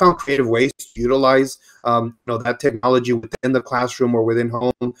 they have found creative ways to utilize, you know, that technology within the classroom or within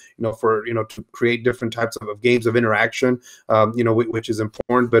home, you know, for, you know, to create different types of games of interaction, you know, which is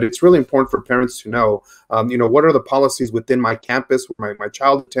important. But it's really important for parents to know, you know, what are the policies within my campus, where my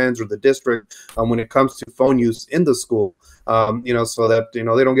child attends, or the district, when it comes to phone use in the school, you know, so that, you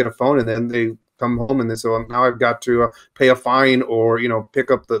know, they don't get a phone and then they come home and they say, well, now I've got to pay a fine or, you know,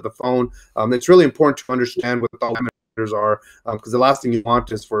 pick up the phone. It's really important to understand what the parameters are, because the last thing you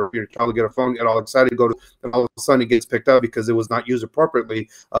want is for your child to get a phone, get all excited, and all of a sudden it gets picked up because it was not used appropriately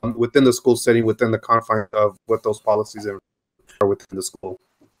within the school setting, within the confines of what those policies are within the school.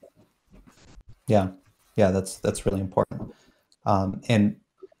 Yeah, that's really important. And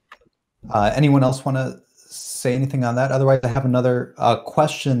anyone else want to say anything on that? Otherwise, I have another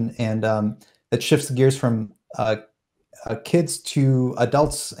question, and that shifts the gears from kids to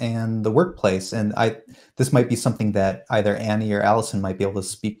adults and the workplace. And this might be something that either Annie or Allison might be able to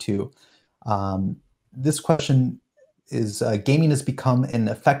speak to. This question is, gaming has become an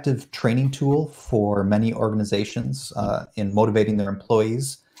effective training tool for many organizations in motivating their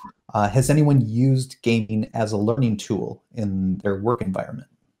employees. Has anyone used gaming as a learning tool in their work environment?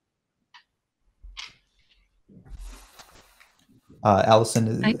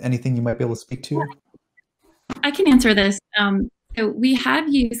 Allison, anything you might be able to speak to? I can answer this. So we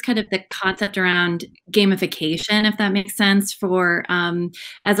have used kind of the concept around gamification, if that makes sense, for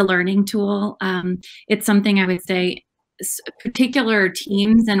as a learning tool. It's something I would say particular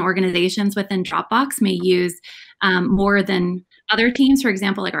teams and organizations within Dropbox may use more than other teams. For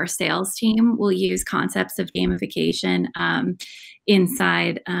example, like our sales team will use concepts of gamification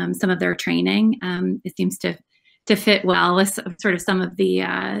inside some of their training. It seems to fit well with sort of some of the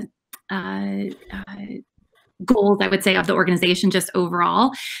goals, I would say, of the organization just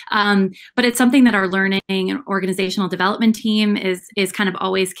overall. But it's something that our learning and organizational development team is kind of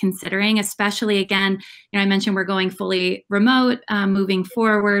always considering, especially, again, you know, I mentioned we're going fully remote, moving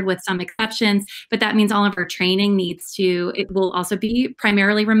forward with some exceptions, but that means all of our training it will also be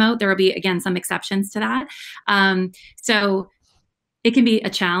primarily remote. There will be, again, some exceptions to that. So it can be a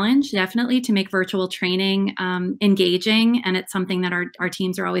challenge, definitely, to make virtual training engaging, and it's something that our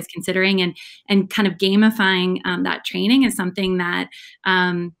teams are always considering. And kind of gamifying that training is something that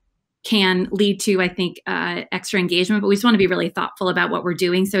can lead to, I think, extra engagement. But we just want to be really thoughtful about what we're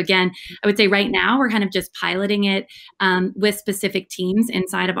doing. So again, I would say right now we're kind of just piloting it with specific teams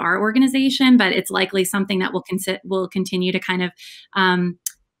inside of our organization, but it's likely something that we'll continue to kind of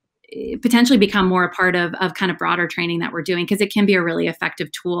potentially become more a part of kind of broader training that we're doing, because it can be a really effective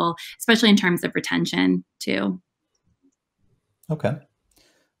tool, especially in terms of retention too. Okay.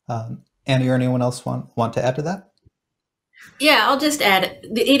 Annie or anyone else want to add to that? Yeah, I'll just add,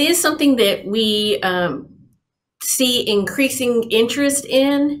 it is something that we see increasing interest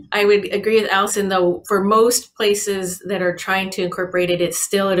in. I would agree with Allison, though, for most places that are trying to incorporate it, it's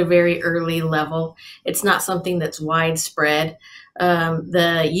still at a very early level. It's not something that's widespread.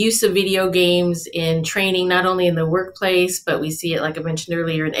 the use of video games in training, not only in the workplace, but we see it, like I mentioned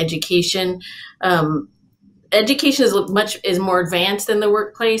earlier, in education. Education is more advanced than the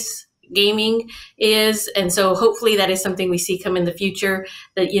workplace gaming is, and so hopefully that is something we see come in the future.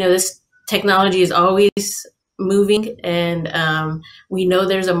 That this technology is always moving, and we know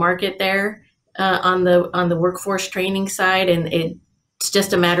there's a market there on the workforce training side, and it's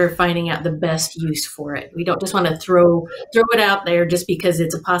just a matter of finding out the best use for it. We don't just want to throw it out there just because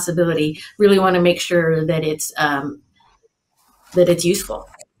it's a possibility. Really want to make sure that it's useful.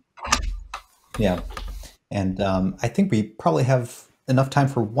 Yeah, and I think we probably have enough time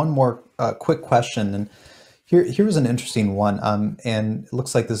for one more quick question. And here's an interesting one, and it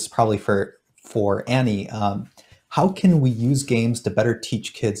looks like this is probably for Annie. How can we use games to better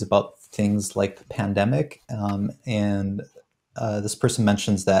teach kids about things like the pandemic? And this person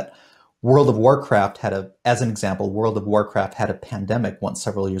mentions that World of Warcraft as an example, World of Warcraft had a pandemic once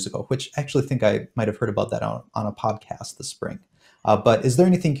several years ago, which I actually think I might have heard about that on a podcast this spring. But is there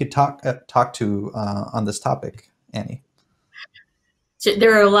anything you could talk to on this topic, Annie? So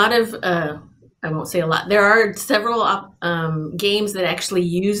there are a lot of, I won't say a lot, there are several games that actually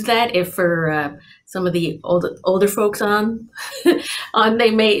use that. If for some of the older folks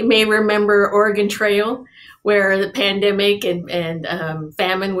they may remember Oregon Trail, where the pandemic and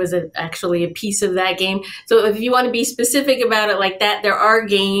famine was actually a piece of that game. So if you want to be specific about it like that, there are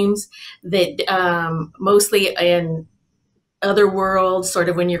games that mostly in other worlds, sort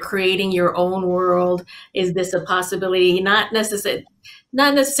of when you're creating your own world, is this a possibility? Not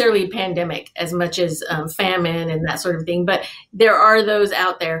necessarily pandemic as much as famine and that sort of thing, but there are those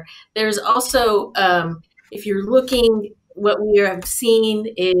out there. There's also, if you're looking, what we have seen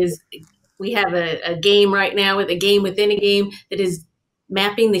is we have a game right now with a game within a game that is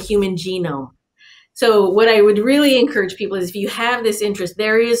mapping the human genome. So what I would really encourage people is, if you have this interest,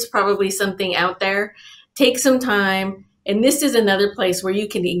 there is probably something out there. Take some time. And this is another place where you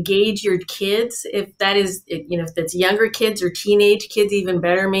can engage your kids, if that is, if that's younger kids or teenage kids, even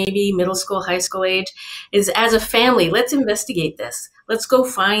better, maybe middle school, high school age, is as a family, let's investigate this. Let's go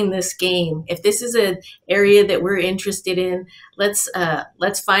find this game. If this is an area that we're interested in, let's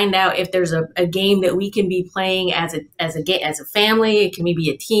find out if there's a game that we can be playing as a family. It can maybe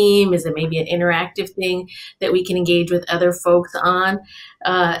a team. Is it maybe an interactive thing that we can engage with other folks on?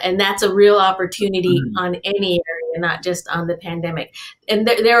 And that's a real opportunity on any area, not just on the pandemic. And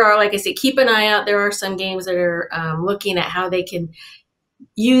there are, like I said, keep an eye out. There are some games that are looking at how they can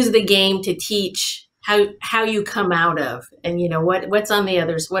use the game to teach how you come out of, and what's on the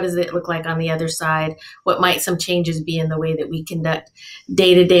others. What does it look like on the other side? What might some changes be in the way that we conduct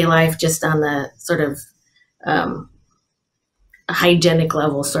day-to-day life, just on the sort of a hygienic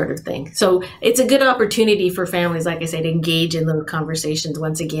level sort of thing. So it's a good opportunity for families, like I said, to engage in those conversations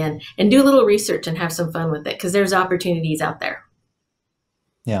once again and do a little research and have some fun with it, because there's opportunities out there.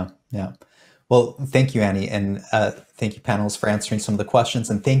 Yeah. Well, thank you, Annie, and thank you, panelists, for answering some of the questions,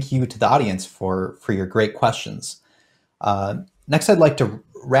 and thank you to the audience for your great questions. Next, I'd like to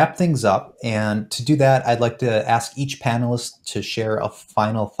wrap things up, and to do that, I'd like to ask each panelist to share a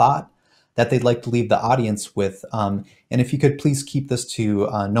final thought that they'd like to leave the audience with, and if you could please keep this to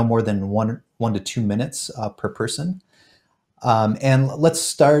no more than one to 2 minutes per person. And let's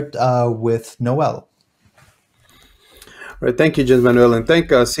start with Noel. Right. Thank you, Jens Manuel, and thank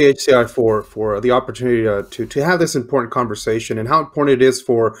CHCI for the opportunity to have this important conversation, and how important it is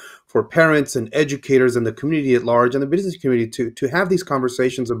for parents and educators and the community at large and the business community to have these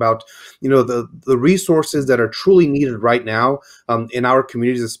conversations about the resources that are truly needed right now in our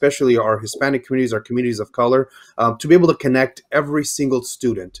communities, especially our Hispanic communities, our communities of color, to be able to connect every single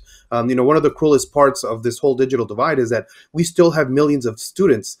student. One of the cruelest parts of this whole digital divide is that we still have millions of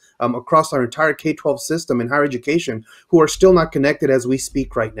students across our entire K-12 system in higher education who are still not connected as we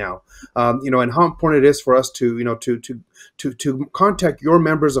speak right now. And how important it is for us to contact your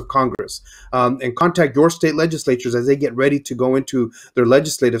members of Congress and contact your state legislatures as they get ready to go into their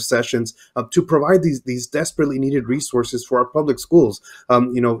legislative sessions to provide these desperately needed resources for our public schools.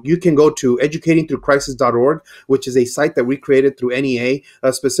 You can go to educatingthroughcrisis.org, which is a site that we created through NEA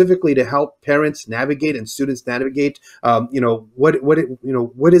specifically to help parents navigate and students navigate. What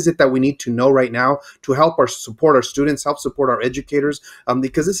is it that we need to know right now to help support our students, help support our educators,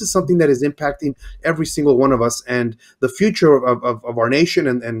 because this is something that is impacting every single one of us, and the future of our nation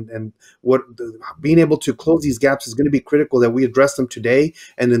and being able to close these gaps is going to be critical, that we address them today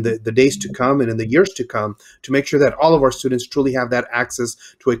and in the days to come and in the years to come, to make sure that all of our students truly have that access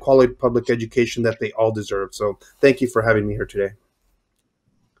to a quality public education that they all deserve. So thank you for having me here today.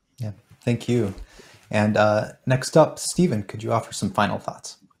 Yeah, thank you. And next up, Stephen, could you offer some final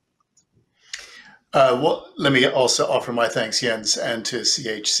thoughts? Well, let me also offer my thanks, Jens, and to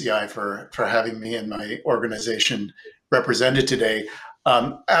CHCI for having me and my organization represented today.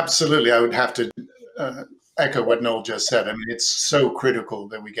 Absolutely, I would have to echo what Noel just said. I mean, it's so critical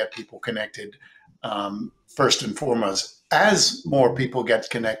that we get people connected first and foremost. As more people get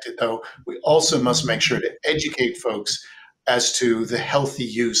connected, though, we also must make sure to educate folks as to the healthy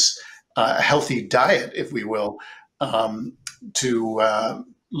use, a healthy diet, if we will, to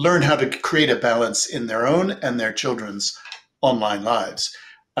learn how to create a balance in their own and their children's online lives.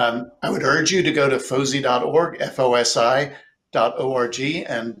 I would urge you to go to fosi.org, FOSI.org,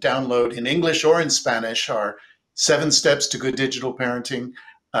 and download in English or in Spanish our 7 steps to good digital parenting.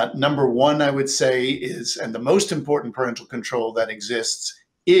 Number one, I would say is, and the most important parental control that exists,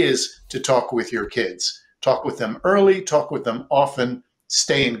 is to talk with your kids. Talk with them early, talk with them often,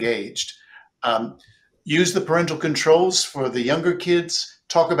 stay engaged. Use the parental controls for the younger kids.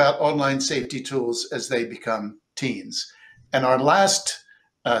 Talk about online safety tools as they become teens. And our last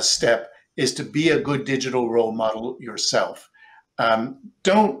step is to be a good digital role model yourself.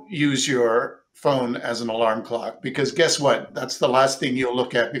 Don't use your phone as an alarm clock, because guess what? That's the last thing you'll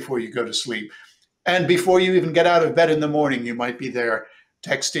look at before you go to sleep. And before you even get out of bed in the morning, you might be there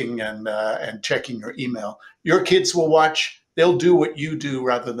texting and checking your email. Your kids will watch. They'll do what you do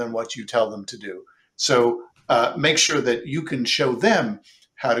rather than what you tell them to do. So make sure that you can show them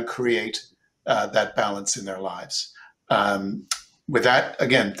how to create that balance in their lives. With that,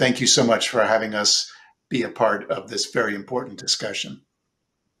 again, thank you so much for having us be a part of this very important discussion.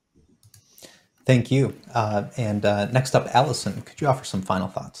 Thank you. And next up, Allison, could you offer some final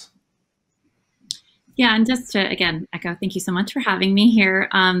thoughts? Yeah, and just to, again, echo, thank you so much for having me here.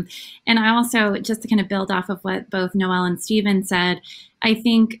 And I also, just to kind of build off of what both Noel and Stephen said, I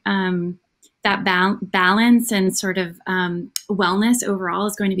think that balance and sort of wellness overall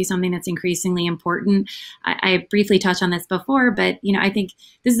is going to be something that's increasingly important. I briefly touched on this before, but I think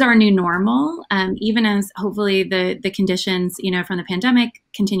this is our new normal. Even as hopefully the conditions from the pandemic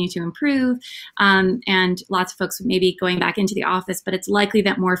continue to improve, and lots of folks may be going back into the office, but it's likely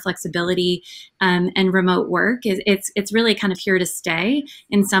that more flexibility and remote work it's really kind of here to stay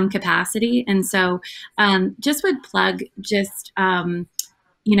in some capacity. And so just would plug just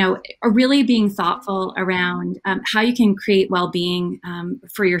really being thoughtful around how you can create well-being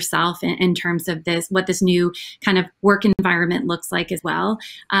for yourself in terms of what this new kind of work environment looks like as well.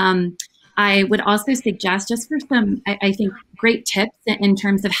 I would also suggest, just for some, I think, great tips in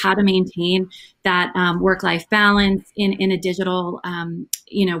terms of how to maintain that work-life balance in a digital,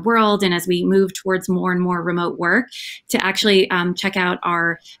 world. And as we move towards more and more remote work, to actually check out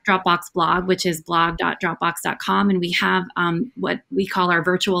our Dropbox blog, which is blog.dropbox.com. And we have what we call our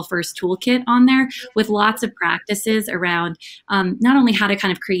virtual first toolkit on there, with lots of practices around not only how to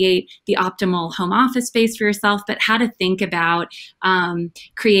kind of create the optimal home office space for yourself, but how to think about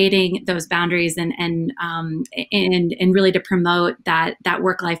creating those boundaries and really to promote that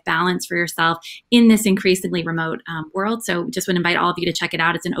work-life balance for yourself in this increasingly remote world. So just would invite all of you to check it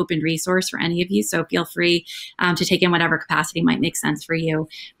out. It's an open resource for any of you. So feel free to take in whatever capacity might make sense for you,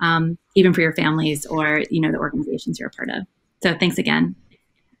 even for your families or, the organizations you're a part of. So thanks again.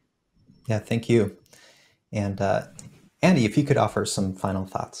 Yeah, thank you. And Andy, if you could offer some final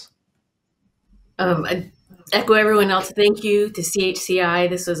thoughts. I echo everyone else. Thank you to CHCI.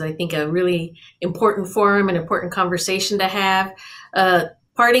 This was, I think, a really important forum and important conversation to have.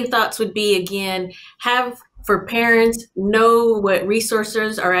 Parting thoughts would be, again, for parents, know what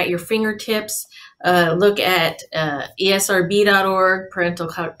resources are at your fingertips. Look at esrb.org,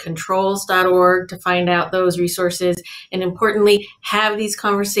 parentalcontrols.org to find out those resources. And importantly, have these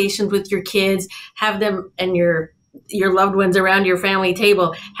conversations with your kids, have them and your loved ones around your family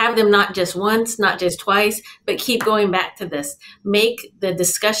table. Have them not just once, not just twice, but keep going back to this. Make the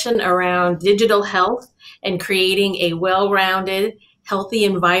discussion around digital health and creating a well-rounded, healthy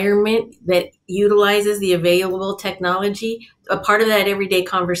environment that utilizes the available technology a part of that everyday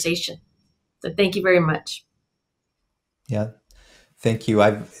conversation. So thank you very much. Yeah, thank you.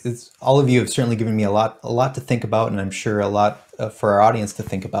 All of you have certainly given me a lot to think about, and I'm sure a lot for our audience to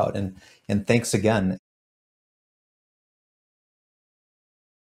think about. And thanks again.